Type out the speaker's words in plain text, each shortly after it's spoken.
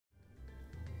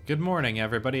Good morning,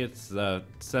 everybody. It's the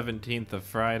 17th of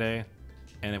Friday,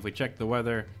 and if we check the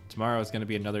weather, tomorrow is going to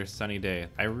be another sunny day.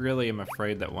 I really am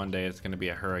afraid that one day it's going to be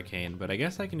a hurricane, but I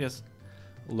guess I can just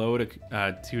load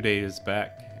 2 days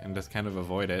back and just kind of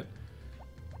avoid it.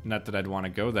 Not that I'd want to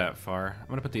go that far. I'm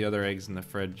going to put the other eggs in the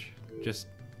fridge.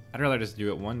 I'd rather just do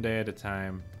it one day at a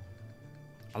time.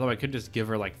 Although I could just give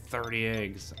her like 30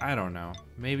 eggs. I don't know.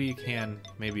 Maybe you can,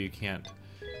 maybe you can't.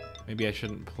 Maybe I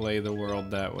shouldn't play the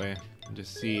world that way.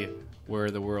 Just see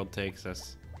where the world takes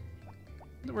us.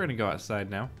 We're gonna go outside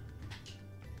now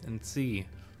and see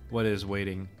what is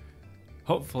waiting.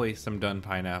 Hopefully some done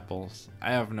pineapples.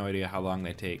 I have no idea how long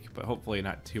they take, but hopefully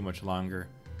not too much longer.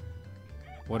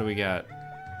 What do we got?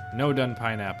 No done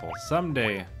pineapples.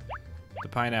 Someday the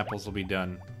pineapples will be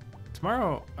done.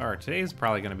 Tomorrow, or today's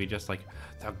probably gonna be just like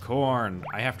the corn.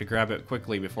 I have to grab it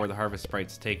quickly before the harvest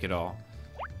sprites take it all.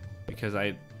 Because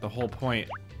the whole point,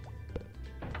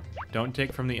 don't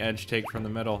take from the edge, take from the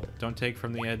middle. Don't take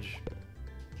from the edge.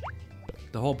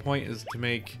 The whole point is to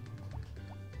make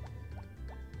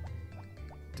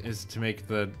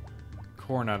the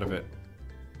corn out of it.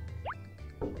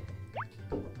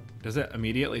 Does it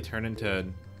immediately turn into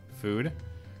food?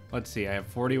 Let's see, I have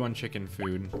 41 chicken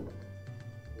food.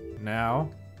 Now,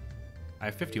 I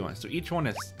have 51, so each one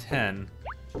is 10.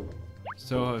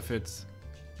 So if it's...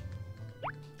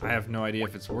 I have no idea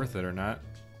if it's worth it or not.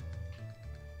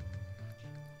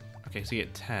 Okay, so you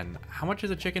get 10. How much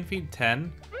is a chicken feed?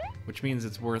 10? Which means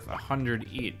it's worth 100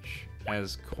 each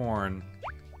as corn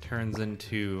turns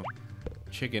into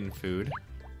chicken food.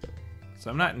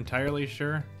 So I'm not entirely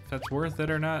sure if that's worth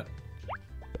it or not.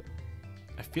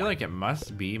 I feel like it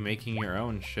must be. Making your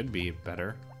own should be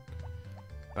better.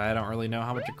 But I don't really know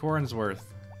how much a corn's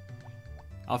worth.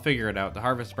 I'll figure it out. The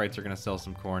harvest sprites are going to sell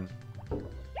some corn.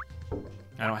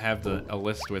 I don't have a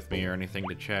list with me or anything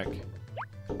to check.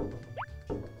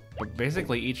 But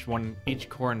basically each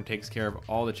corn takes care of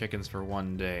all the chickens for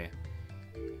one day.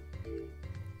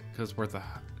 Because it's worth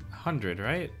 100,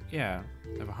 right? Yeah.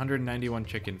 I have 191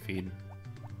 chicken feed.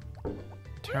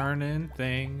 Turning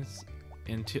things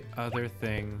into other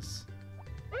things.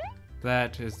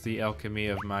 That is the alchemy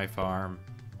of my farm.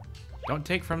 Don't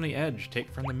take from the edge, take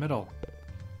from the middle.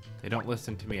 They don't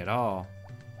listen to me at all.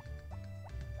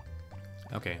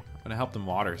 Okay, I'm gonna help them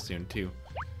water soon too.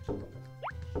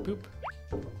 Boop.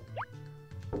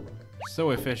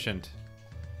 So efficient.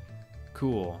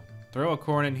 Cool. Throw a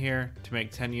corn in here to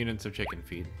make 10 units of chicken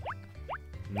feed.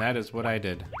 And that is what I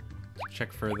did.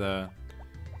 Check for the...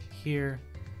 here.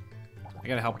 I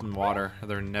gotta help them water, or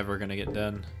they're never gonna get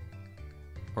done.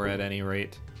 Or at any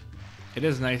rate. It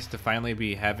is nice to finally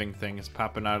be having things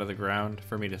popping out of the ground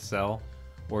for me to sell,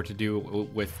 or to do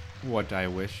with what I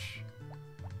wish.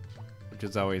 Which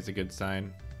is always a good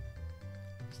sign.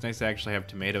 It's nice to actually have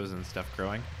tomatoes and stuff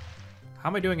growing. How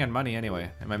am I doing on money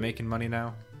anyway? Am I making money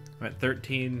now? I'm at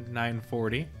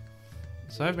 13,940.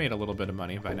 So I've made a little bit of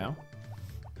money by now.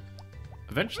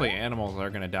 Eventually animals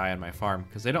are gonna die on my farm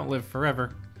because they don't live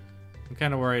forever. I'm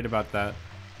kind of worried about that.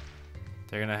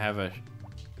 They're gonna have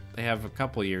they have a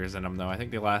couple years in them though. I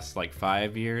think they last like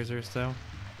 5 years or so.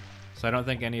 So I don't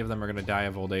think any of them are gonna die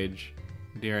of old age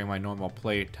during my normal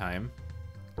play time.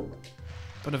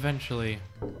 But eventually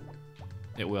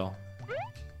it will.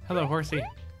 Hello, horsey.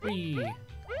 Whee!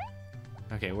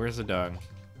 Okay, where's the dog?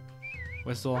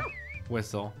 Whistle,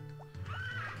 whistle.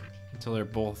 Until they're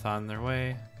both on their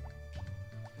way.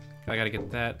 I gotta get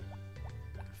that.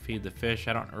 Feed the fish.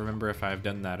 I don't remember if I've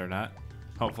done that or not.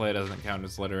 Hopefully it doesn't count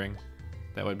as littering.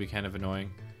 That would be kind of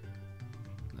annoying.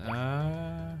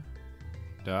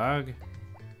 Dog.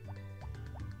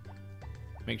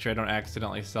 Make sure I don't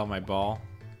accidentally sell my ball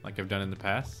like I've done in the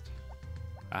past.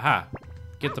 Aha!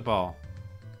 Get the ball.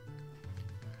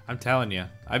 I'm telling you,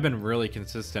 I've been really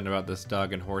consistent about this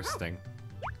dog and horse thing.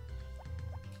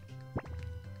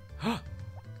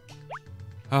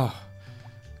 Oh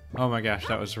my gosh,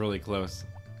 that was really close.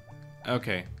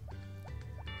 Okay.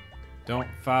 Don't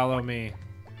follow me.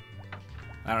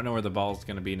 I don't know where the ball's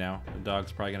gonna be now. The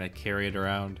dog's probably gonna carry it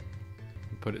around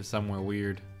and put it somewhere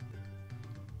weird.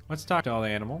 Let's talk to all the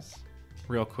animals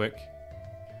real quick.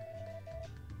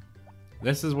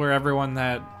 This is where everyone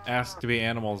that asked to be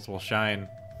animals will shine.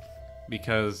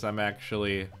 Because I'm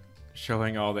actually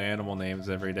showing all the animal names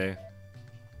every day.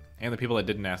 And the people that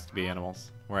didn't ask to be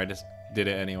animals, where I just did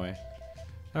it anyway.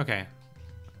 Okay.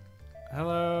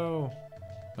 Hello.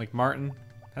 Like Martin,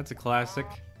 that's a classic.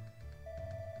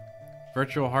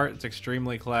 Virtual Heart's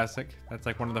extremely classic. That's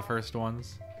like one of the first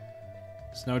ones.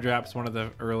 Snowdrop's one of the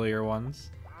earlier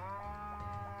ones.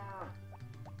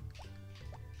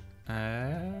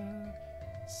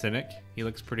 Cynic, he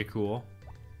looks pretty cool.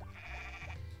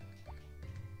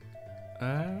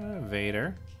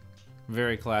 Vader.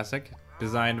 Very classic.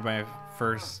 Designed my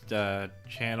first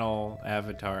channel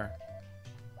avatar.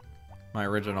 My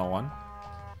original one.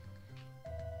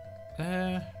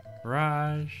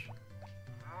 Raj.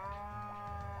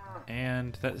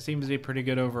 And that seems to be pretty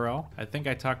good overall. I think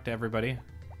I talked to everybody.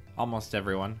 Almost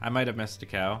everyone. I might have missed a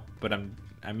cow, but I'm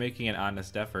making an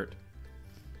honest effort.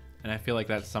 And I feel like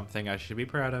that's something I should be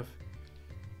proud of.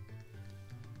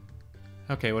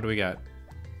 Okay, what do we got?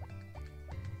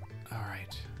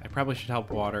 Alright. I probably should help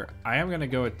water. I am going to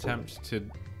go attempt to...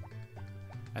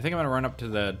 I think I'm going to run up to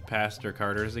the Pastor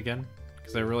Carters again.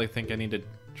 Because I really think I need to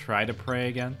try to pray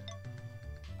again.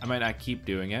 I might not keep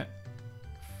doing it.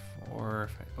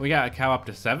 We got a cow up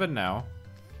to 7 now.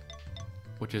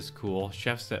 Which is cool.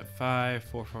 Chef's at 5,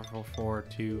 4, 4, 4, 4,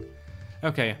 2.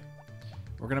 Okay.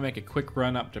 We're going to make a quick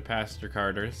run up to Pastor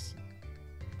Carter's.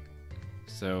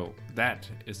 So that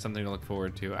is something to look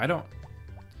forward to. I don't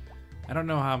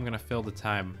know how I'm going to fill the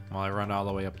time while I run all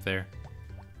the way up there.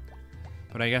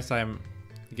 But I guess I'm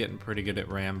getting pretty good at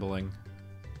rambling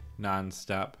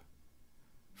non-stop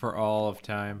for all of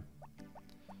time.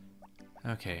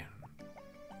 Okay.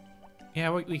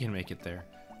 Yeah, we can make it there.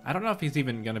 I don't know if he's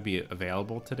even going to be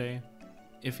available today.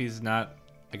 If he's not,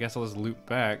 I guess I'll just loop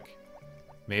back.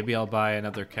 Maybe I'll buy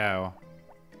another cow.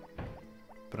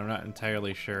 But I'm not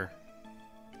entirely sure.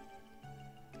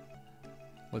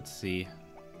 Let's see.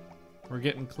 We're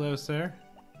getting closer.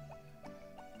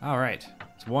 Alright.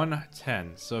 It's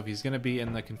 1:10. So if he's going to be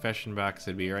in the confession box,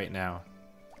 it'd be right now.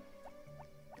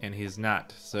 And he's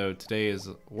not. So today is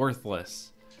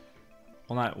worthless.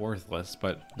 Well, not worthless,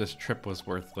 but this trip was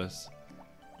worthless.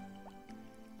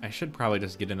 I should probably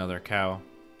just get another cow.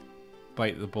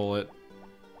 Bite the bullet.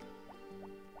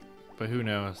 But who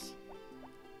knows?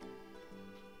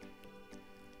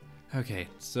 Okay,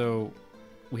 so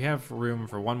we have room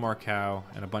for one more cow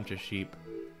and a bunch of sheep.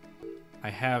 I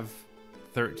have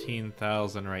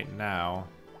 13,000 right now.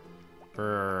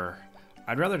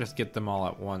 I'd rather just get them all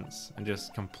at once and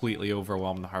just completely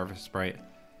overwhelm the harvest sprite.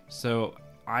 So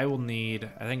I will need,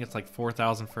 I think it's like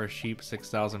 4,000 for a sheep,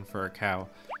 6,000 for a cow.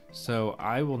 So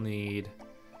I will need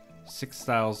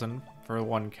 6,000 for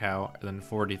one cow and then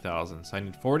 40,000. So I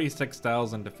need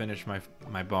 46,000 to finish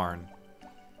my barn.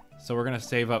 So we're gonna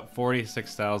save up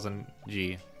 46,000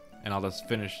 G and I'll just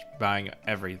finish buying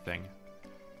everything.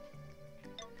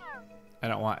 I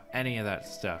don't want any of that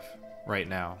stuff right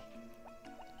now.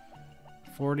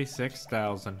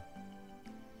 46,000.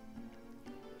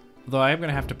 Though I am going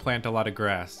to have to plant a lot of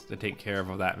grass to take care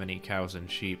of that many cows and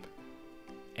sheep.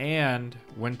 And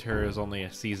winter is only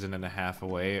a season and a half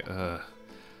away. Ugh.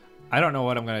 I don't know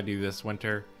what I'm going to do this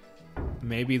winter.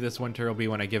 Maybe this winter will be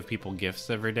when I give people gifts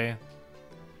every day.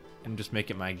 And just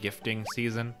make it my gifting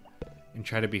season. And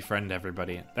try to befriend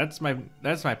everybody. That's my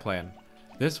plan.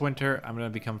 This winter, I'm going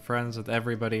to become friends with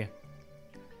everybody.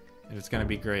 And it's going to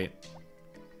be great.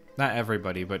 Not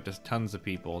everybody, but just tons of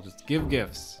people. Just give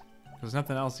gifts. There's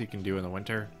nothing else you can do in the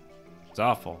winter. It's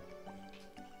awful.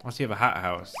 Unless you have a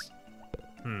hothouse.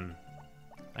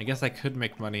 I guess I could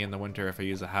make money in the winter if I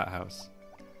use a hothouse.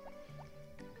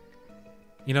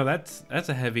 You know, that's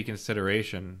a heavy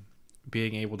consideration.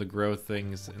 Being able to grow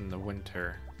things in the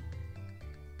winter.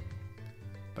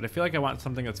 But I feel like I want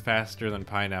something that's faster than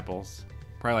pineapples.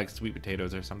 Probably like sweet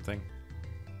potatoes or something.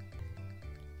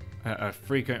 A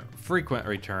frequent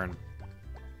return.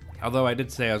 Although I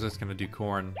did say I was just going to do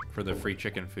corn for the free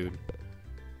chicken food.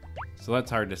 So that's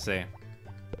hard to say.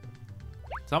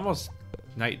 It's almost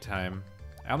nighttime.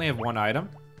 I only have one item.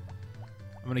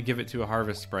 I'm going to give it to a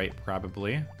harvest sprite,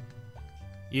 probably.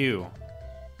 You.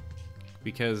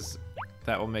 Because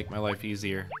that will make my life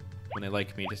easier when they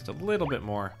like me just a little bit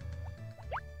more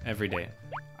every day.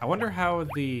 I wonder how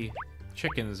the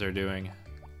chickens are doing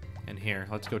in here.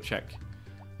 Let's go check.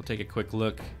 We'll take a quick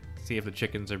look, see if the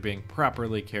chickens are being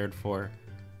properly cared for.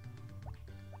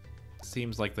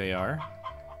 Seems like they are.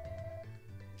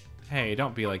 Hey,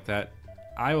 don't be like that.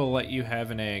 I will let you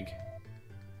have an egg.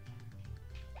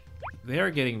 They are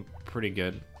getting pretty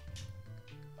good.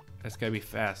 That's gotta be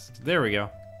fast. There we go.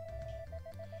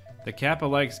 The Kappa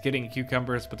likes getting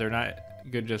cucumbers, but they're not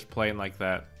good just plain like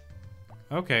that.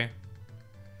 Okay.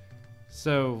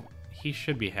 So, he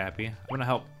should be happy. I'm gonna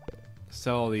help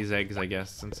sell these eggs, I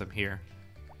guess, since I'm here.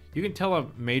 You can tell a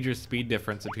major speed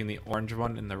difference between the orange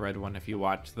one and the red one if you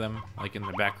watch them, like in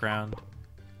the background.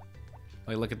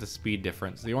 Like, look at the speed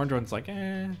difference. The orange one's like,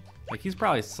 eh. Like, he's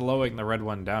probably slowing the red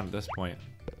one down at this point.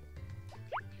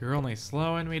 You're only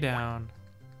slowing me down.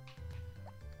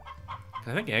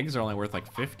 I think eggs are only worth like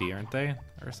 50, aren't they?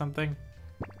 Or something?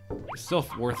 They're still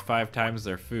worth 5 times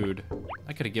their food.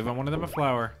 I could have given one of them a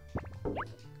flower.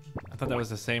 I thought that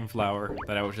was the same flower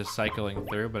that I was just cycling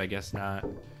through, but I guess not.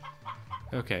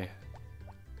 Okay.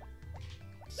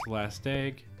 It's the last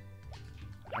egg.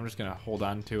 I'm just gonna hold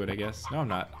on to it, I guess. No, I'm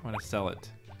not. I'm gonna sell it.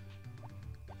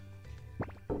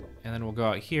 And then we'll go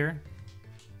out here.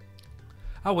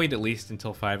 I'll wait at least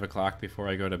until 5 o'clock before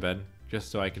I go to bed, just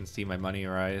so I can see my money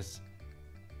rise.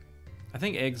 I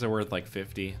think eggs are worth like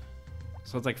 50.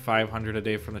 So it's like 500 a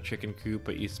day from the chicken coop,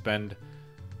 but you spend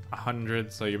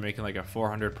 100, so you're making like a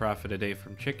 400 profit a day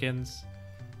from chickens.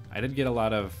 I did get a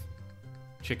lot of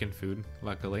chicken food,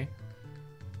 luckily.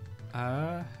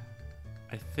 I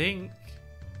think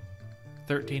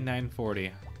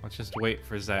 13,940. Let's just wait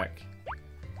for Zach.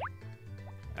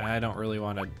 I don't really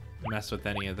want to mess with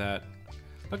any of that.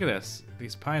 Look at this.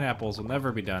 These pineapples will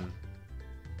never be done.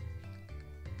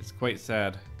 It's quite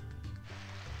sad.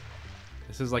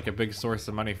 This is like a big source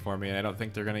of money for me, and I don't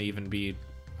think they're going to even be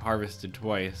harvested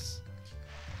twice,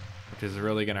 which is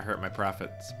really going to hurt my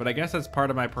profits. But I guess that's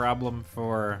part of my problem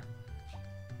for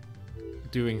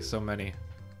doing so many.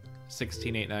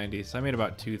 16,890, so I made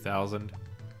about 2,000.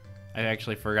 I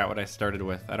actually forgot what I started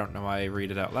with. I don't know why I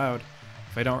read it out loud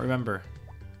if I don't remember.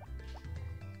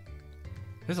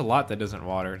 There's a lot that isn't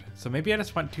watered, so maybe I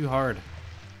just went too hard.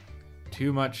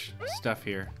 Too much stuff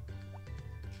here.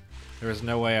 There was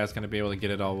no way I was going to be able to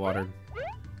get it all watered.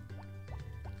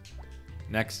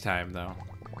 Next time, though.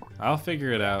 I'll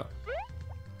figure it out.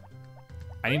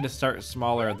 I need to start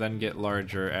smaller, then get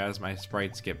larger as my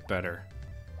sprites get better.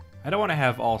 I don't want to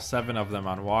have all 7 of them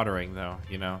on watering, though,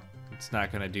 you know? It's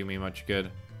not going to do me much good.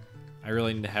 I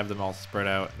really need to have them all spread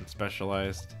out and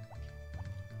specialized.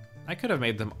 I could have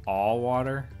made them all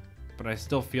water, but I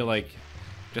still feel like,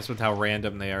 just with how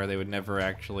random they are, they would never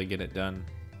actually get it done.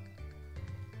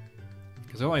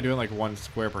 Because they're only doing like 1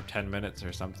 square per 10 minutes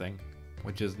or something,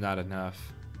 which is not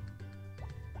enough.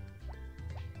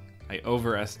 I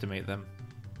overestimate them.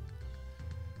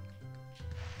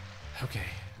 Okay.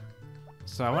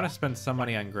 So I want to spend some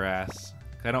money on grass.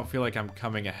 I don't feel like I'm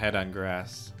coming ahead on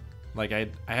grass. Like I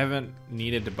haven't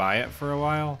needed to buy it for a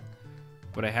while,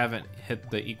 but I haven't hit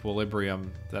the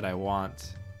equilibrium that I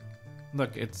want.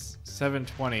 Look, it's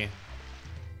 7:20.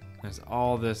 There's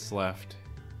all this left.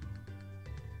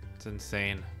 It's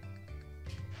insane.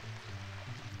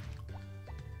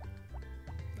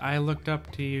 I looked up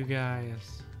to you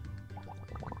guys.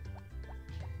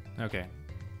 Okay.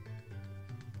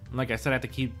 Like I said, I have to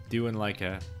keep doing like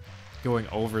going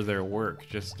over their work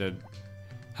just to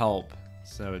help.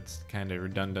 So it's kind of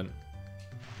redundant.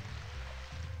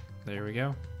 There we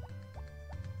go.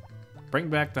 Bring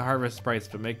back the harvest sprites,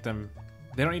 but make them...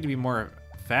 They don't need to be more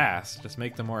fast. Just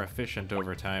make them more efficient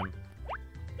over time.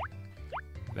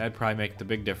 That'd probably make the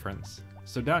big difference.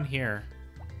 So down here...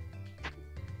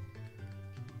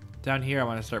 Down here I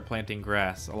want to start planting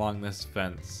grass along this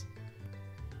fence.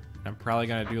 I'm probably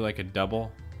going to do like a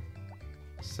double.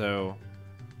 So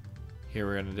here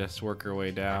we're going to just work our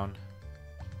way down.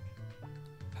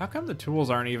 How come the tools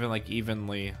aren't even like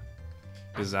evenly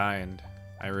designed?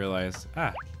 I realize.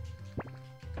 Ah.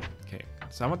 Okay,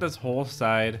 so I want this whole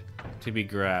side to be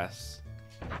grass,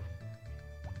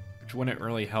 which wouldn't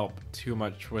really help too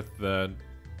much with the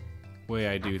way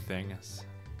I do things.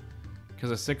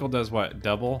 Because a sickle does what?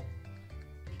 Double?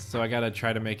 So I gotta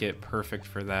try to make it perfect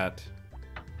for that.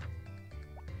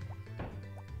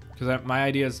 Because my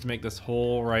idea is to make this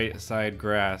whole right side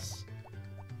grass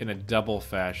in a double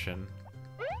fashion,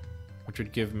 which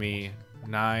would give me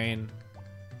 9,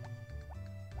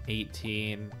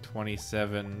 18,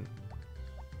 27,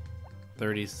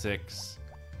 36.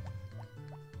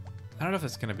 I don't know if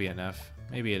it's going to be enough.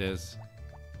 Maybe it is.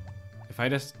 If I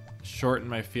just shorten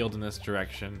my field in this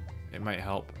direction, it might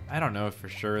help. I don't know for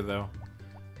sure, though.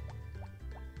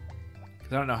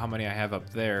 Because I don't know how many I have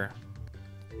up there.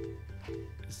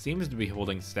 It seems to be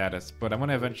holding status, but I'm going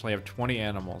to eventually have 20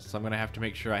 animals, so I'm going to have to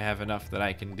make sure I have enough that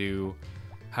I can do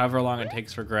however long it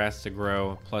takes for grass to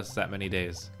grow, plus that many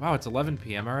days. Wow, it's 11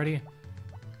 p.m. already?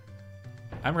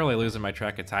 I'm really losing my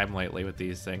track of time lately with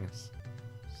these things.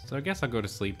 So I guess I'll go to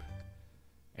sleep.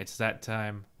 It's that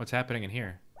time. What's happening in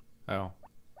here? Oh.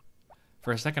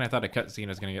 For a second I thought a cutscene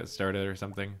was going to get started or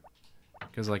something.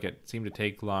 Because like it seemed to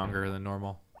take longer than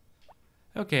normal.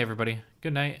 Okay everybody,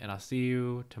 good night, and I'll see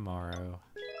you tomorrow.